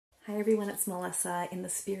Hi everyone, it's Melissa. In the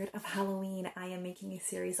spirit of Halloween, I am making a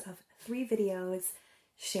series of 3 videos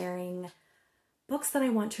sharing books that I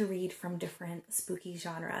want to read from different spooky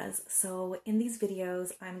genres. So in these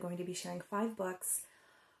videos, I'm going to be sharing 5 books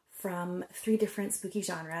from 3 different spooky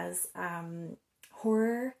genres,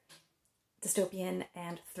 horror, dystopian,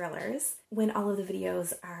 and thrillers. When all of the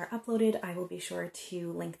videos are uploaded, I will be sure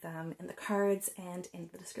to link them in the cards and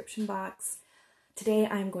in the description box. Today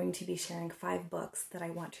I'm going to be sharing 5 books that I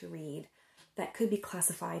want to read that could be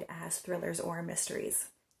classified as thrillers or mysteries.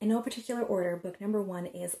 In no particular order, book number 1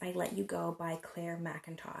 is I Let You Go by Clare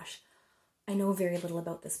Mackintosh. I know very little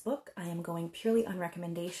about this book. I am going purely on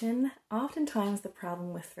recommendation. Oftentimes the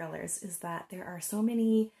problem with thrillers is that there are so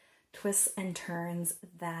many twists and turns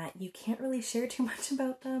that you can't really share too much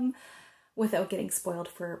about them without getting spoiled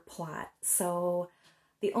for plot. So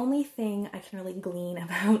the only thing I can really glean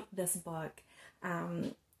about this book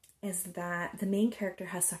is that the main character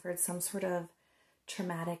has suffered some sort of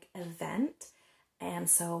traumatic event and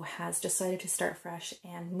so has decided to start fresh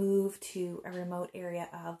and move to a remote area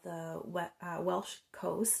of the Welsh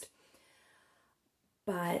coast.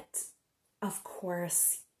 But of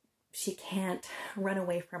course, she can't run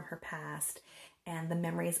away from her past, and the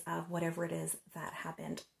memories of whatever it is that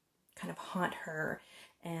happened kind of haunt her.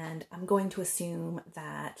 And I'm going to assume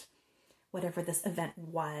that whatever this event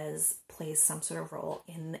was plays some sort of role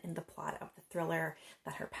in the plot of the thriller,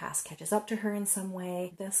 that her past catches up to her in some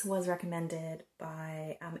way. This was recommended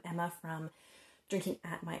by Emma from Drinking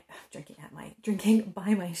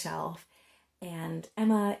by My Shelf. And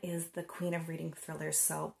Emma is the queen of reading thrillers,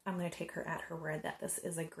 so I'm going to take her at her word that this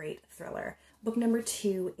is a great thriller. Book number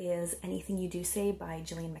 2 is Anything You Do Say by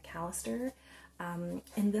Gillian McAllister.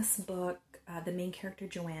 In this book, the main character,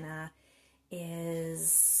 Joanna,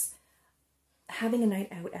 is having a night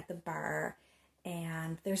out at the bar,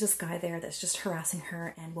 and there's this guy there that's just harassing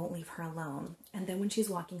her and won't leave her alone. And then when she's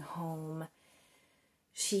walking home,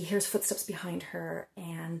 she hears footsteps behind her,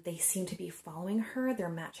 and they seem to be following her. They're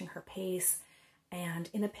matching her pace. And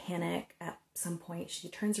in a panic, at some point, she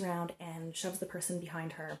turns around and shoves the person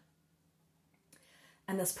behind her.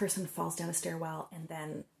 And this person falls down a stairwell and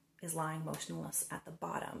then is lying motionless at the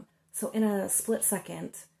bottom. So in a split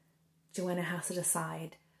second, Joanna has to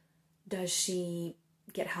decide, does she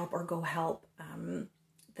get help or go help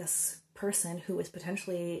this person who is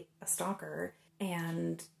potentially a stalker?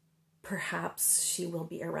 And perhaps she will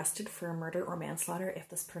be arrested for murder or manslaughter if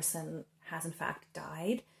this person has in fact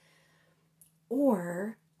died.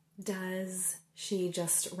 Or does she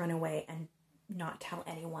just run away and not tell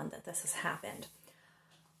anyone that this has happened?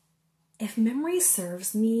 If memory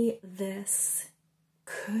serves me, this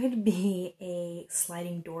could be a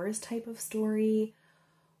sliding doors type of story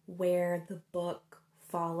where the book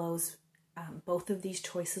follows both of these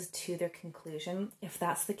choices to their conclusion. If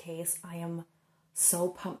that's the case, I am so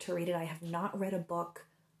pumped to read it. I have not read a book,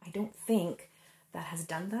 I don't think, that has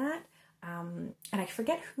done that. And I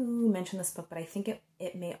forget who mentioned this book, but I think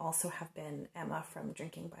it may also have been Emma from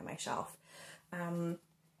Drinking by My Shelf.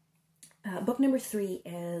 Book number 3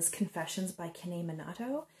 is Confessions by Kanae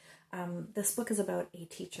Minato. This book is about a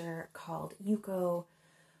teacher called Yuko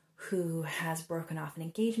who has broken off an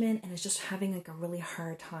engagement and is just having like a really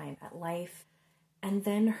hard time at life. And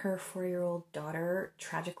then her 4-year-old daughter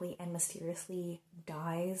tragically and mysteriously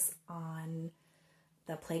dies on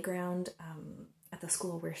the playground at the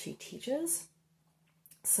school where she teaches.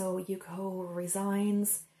 So Yuko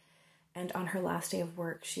resigns, and on her last day of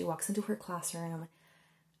work, she walks into her classroom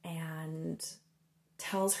and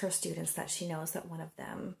tells her students that she knows that one of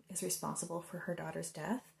them is responsible for her daughter's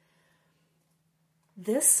death.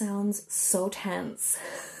 This sounds so tense.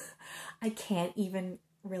 I can't even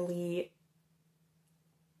really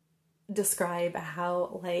describe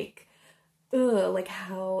how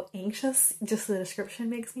how anxious just the description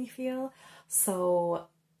makes me feel. So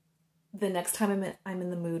the next time I'm in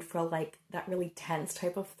the mood for like that really tense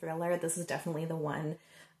type of thriller, this is definitely the one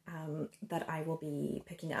that I will be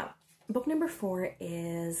picking up. Book number 4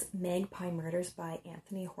 is Magpie Murders by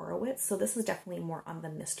Anthony Horowitz. So this is definitely more on the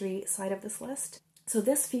mystery side of this list. So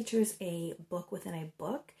this features a book within a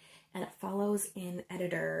book, and it follows an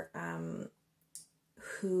editor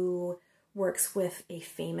who works with a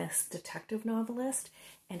famous detective novelist,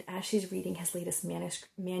 and as she's reading his latest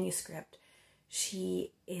manuscript,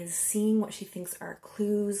 she is seeing what she thinks are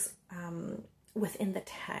clues within the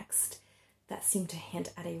text that seem to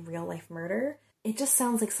hint at a real-life murder. It just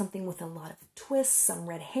sounds like something with a lot of twists, some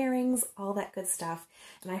red herrings, all that good stuff.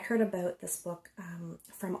 And I heard about this book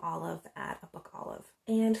from Olive at a Book Olive.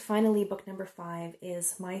 And finally, book number 5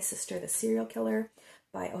 is My Sister the Serial Killer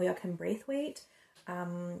by Oyinkan Braithwaite.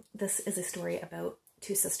 This is a story about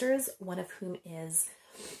two sisters, one of whom is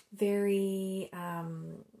very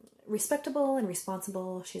respectable and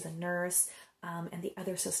responsible. She's a nurse, and the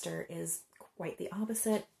other sister is quite the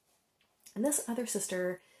opposite. And this other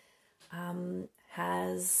sister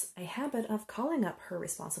has a habit of calling up her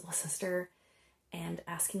responsible sister and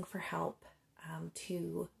asking for help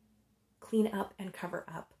to clean up and cover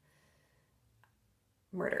up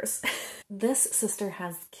murders. This sister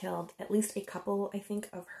has killed at least a couple, I think,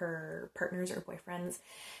 of her partners or boyfriends,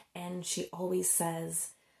 and she always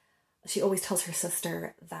tells her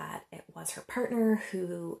sister that it was her partner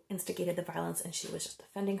who instigated the violence and she was just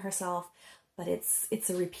defending herself, but it's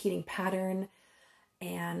a repeating pattern.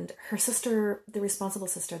 And her sister, the responsible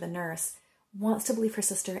sister, the nurse, wants to believe her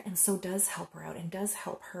sister and so does help her out and does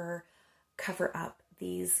help her cover up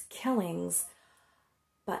these killings.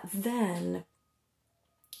 But then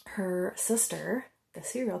her sister, the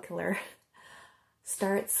serial killer,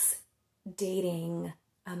 starts dating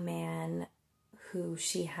a man who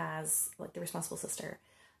she has, like the responsible sister,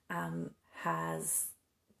 has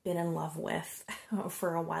been in love with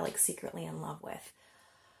for a while, like secretly in love with.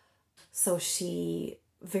 So she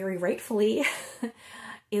very rightfully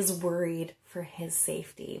is worried for his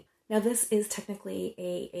safety. Now this is technically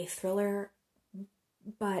a thriller,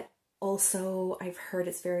 but also I've heard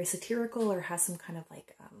it's very satirical or has some kind of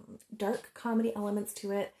like dark comedy elements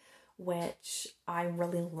to it, which I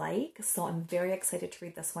really like. So I'm very excited to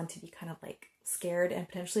read this one, to be kind of like scared and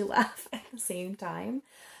potentially laugh at the same time.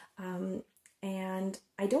 And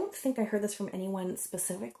I don't think I heard this from anyone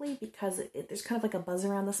specifically because there's kind of like a buzz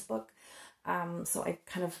around this book. So I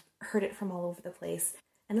kind of heard it from all over the place.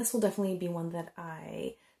 And this will definitely be one that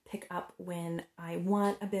I pick up when I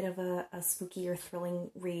want a bit of a spooky or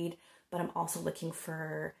thrilling read, but I'm also looking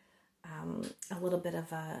for a little bit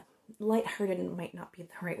of a lighthearted, might not be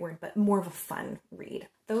the right word, but more of a fun read.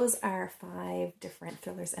 Those are 5 different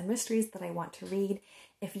thrillers and mysteries that I want to read.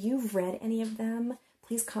 If you've read any of them,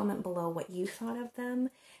 please comment below what you thought of them,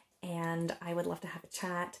 and I would love to have a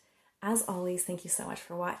chat. As always, thank you so much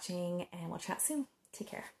for watching, and we'll chat soon. Take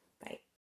care. Bye.